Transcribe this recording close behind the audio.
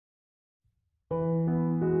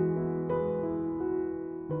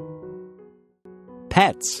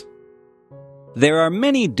Pets. There are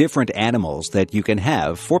many different animals that you can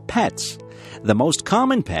have for pets. The most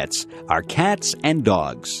common pets are cats and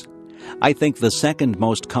dogs. I think the second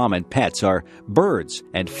most common pets are birds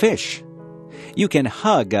and fish. You can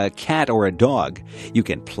hug a cat or a dog. You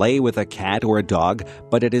can play with a cat or a dog,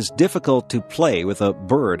 but it is difficult to play with a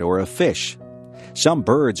bird or a fish. Some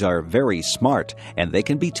birds are very smart, and they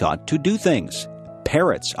can be taught to do things.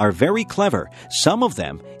 Parrots are very clever. Some of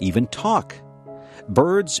them even talk.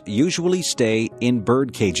 Birds usually stay in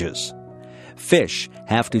bird cages. Fish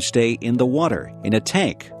have to stay in the water, in a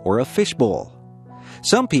tank or a fishbowl.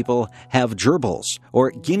 Some people have gerbils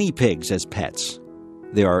or guinea pigs as pets.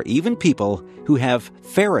 There are even people who have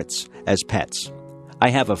ferrets as pets. I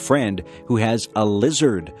have a friend who has a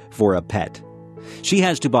lizard for a pet. She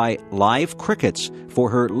has to buy live crickets for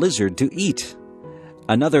her lizard to eat.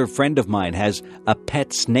 Another friend of mine has a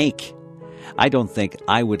pet snake. I don't think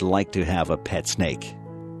I would like to have a pet snake.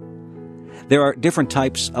 There are different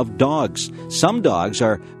types of dogs. Some dogs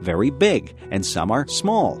are very big and some are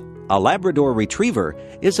small. A Labrador Retriever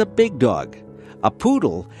is a big dog. A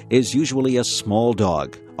poodle is usually a small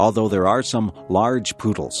dog, although there are some large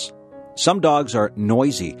poodles. Some dogs are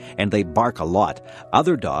noisy and they bark a lot.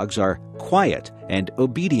 Other dogs are quiet and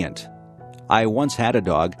obedient. I once had a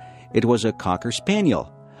dog. It was a Cocker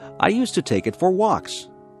Spaniel. I used to take it for walks.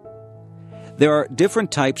 There are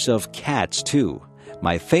different types of cats, too.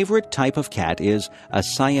 My favorite type of cat is a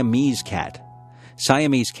Siamese cat.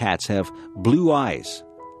 Siamese cats have blue eyes.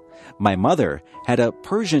 My mother had a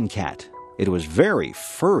Persian cat. It was very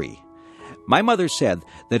furry. My mother said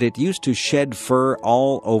that it used to shed fur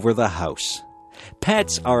all over the house.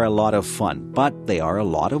 Pets are a lot of fun, but they are a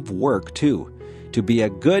lot of work, too. To be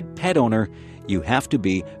a good pet owner, you have to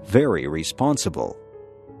be very responsible.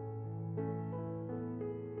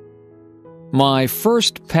 My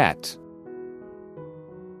first pet.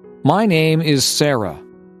 My name is Sarah.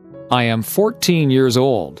 I am 14 years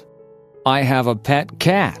old. I have a pet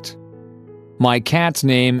cat. My cat's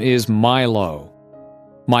name is Milo.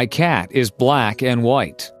 My cat is black and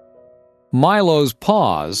white. Milo's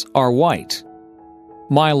paws are white.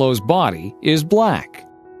 Milo's body is black.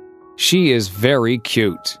 She is very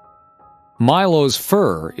cute. Milo's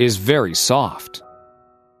fur is very soft.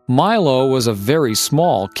 Milo was a very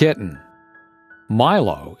small kitten.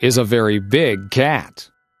 Milo is a very big cat.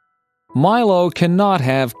 Milo cannot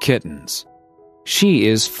have kittens. She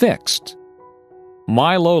is fixed.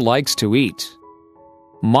 Milo likes to eat.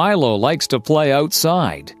 Milo likes to play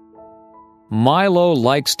outside. Milo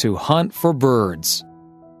likes to hunt for birds.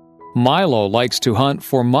 Milo likes to hunt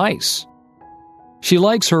for mice. She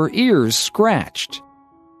likes her ears scratched.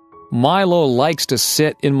 Milo likes to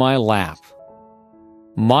sit in my lap.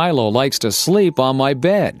 Milo likes to sleep on my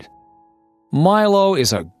bed. Milo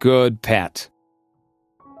is a good pet.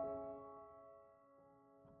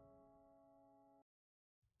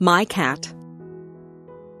 My cat.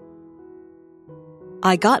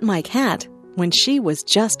 I got my cat when she was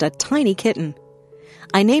just a tiny kitten.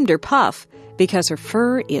 I named her Puff because her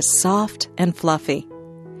fur is soft and fluffy.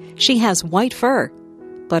 She has white fur,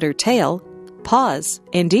 but her tail, paws,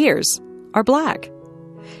 and ears are black.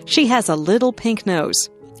 She has a little pink nose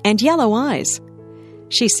and yellow eyes.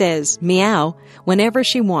 She says meow whenever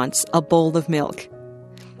she wants a bowl of milk.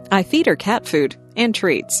 I feed her cat food and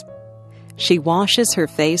treats. She washes her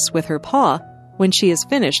face with her paw when she is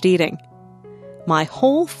finished eating. My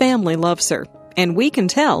whole family loves her, and we can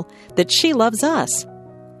tell that she loves us.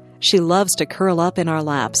 She loves to curl up in our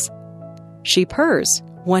laps. She purrs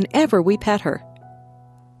whenever we pet her.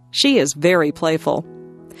 She is very playful.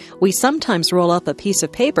 We sometimes roll up a piece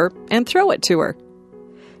of paper and throw it to her.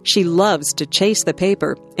 She loves to chase the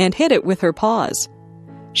paper and hit it with her paws.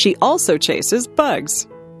 She also chases bugs.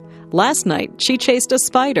 Last night, she chased a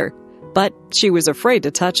spider, but she was afraid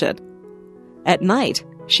to touch it. At night,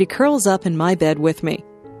 she curls up in my bed with me.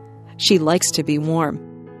 She likes to be warm.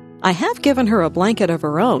 I have given her a blanket of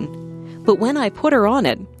her own, but when I put her on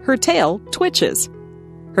it, her tail twitches.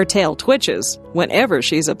 Her tail twitches whenever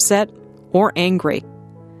she's upset or angry.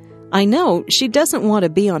 I know she doesn't want to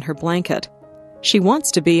be on her blanket. She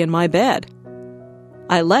wants to be in my bed.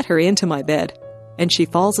 I let her into my bed, and she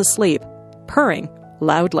falls asleep, purring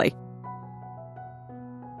loudly.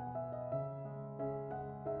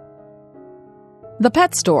 The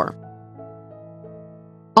pet store.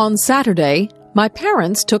 On Saturday, my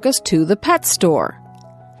parents took us to the pet store.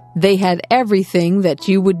 They had everything that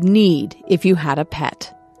you would need if you had a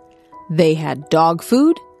pet. They had dog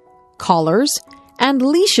food, collars, and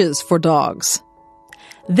leashes for dogs.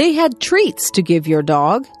 They had treats to give your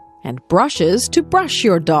dog and brushes to brush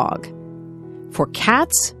your dog. For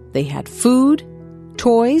cats, they had food,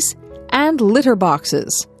 toys, and litter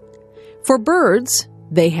boxes. For birds,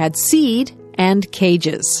 they had seed and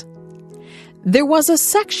cages. There was a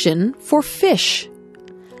section for fish.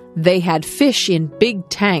 They had fish in big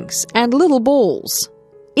tanks and little bowls.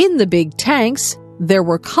 In the big tanks, there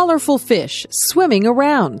were colorful fish swimming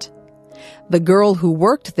around. The girl who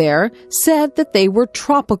worked there said that they were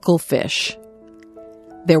tropical fish.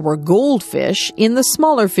 There were goldfish in the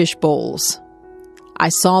smaller fish bowls. I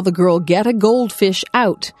saw the girl get a goldfish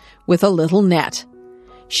out with a little net.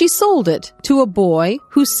 She sold it to a boy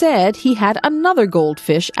who said he had another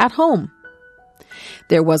goldfish at home.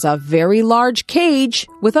 There was a very large cage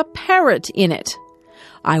with a parrot in it.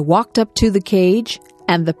 I walked up to the cage,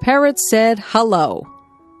 and the parrot said hello.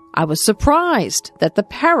 I was surprised that the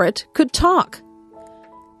parrot could talk.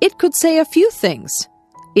 It could say a few things.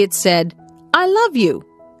 It said, "I love you,"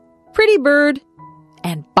 "Pretty bird,"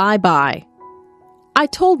 and "Bye-bye." I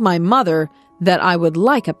told my mother that I would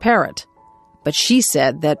like a parrot, but she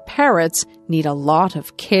said that parrots need a lot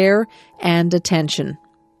of care and attention.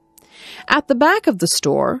 At the back of the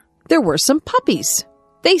store, there were some puppies.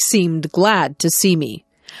 They seemed glad to see me.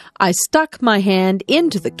 I stuck my hand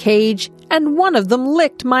into the cage, and one of them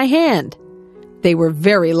licked my hand. They were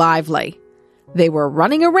very lively. They were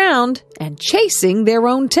running around and chasing their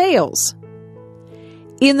own tails.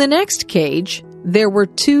 In the next cage, there were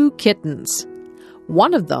 2 kittens.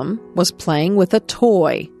 One of them was playing with a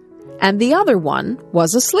toy, and the other one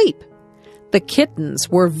was asleep. The kittens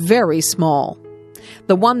were very small.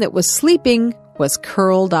 The one that was sleeping was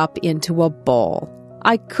curled up into a ball.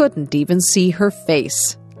 I couldn't even see her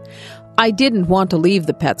face. I didn't want to leave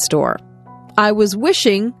the pet store. I was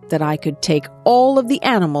wishing that I could take all of the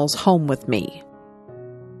animals home with me.